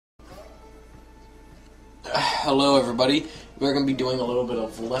Hello everybody, we're going to be doing a little bit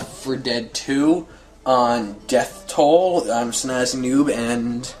of Left 4 Dead 2 on Death Toll. I'm Snazzy Noob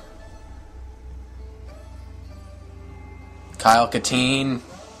and KYLEKTEEN,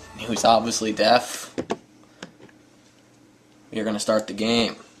 who's obviously deaf. We're going to start the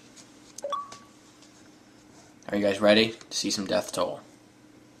game. Are you guys ready to see some Death Toll?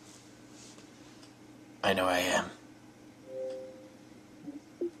 I know I am.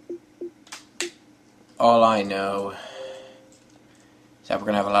 All I know is that we're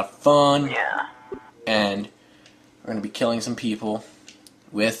going to have a lot of fun. Yeah. And we're going to be killing some people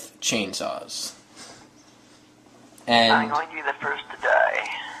with chainsaws. I'm And going to be the first to die.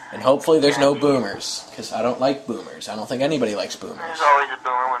 hopefully there's no boomers, because I don't like boomers. I don't think anybody likes boomers. There's always a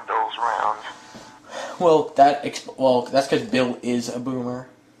boomer when Bill's around. Well, that's because Bill is a boomer.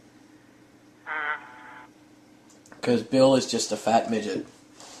 Because Bill is just a fat midget.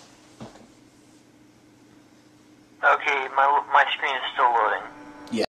 Okay, my screen is still loading.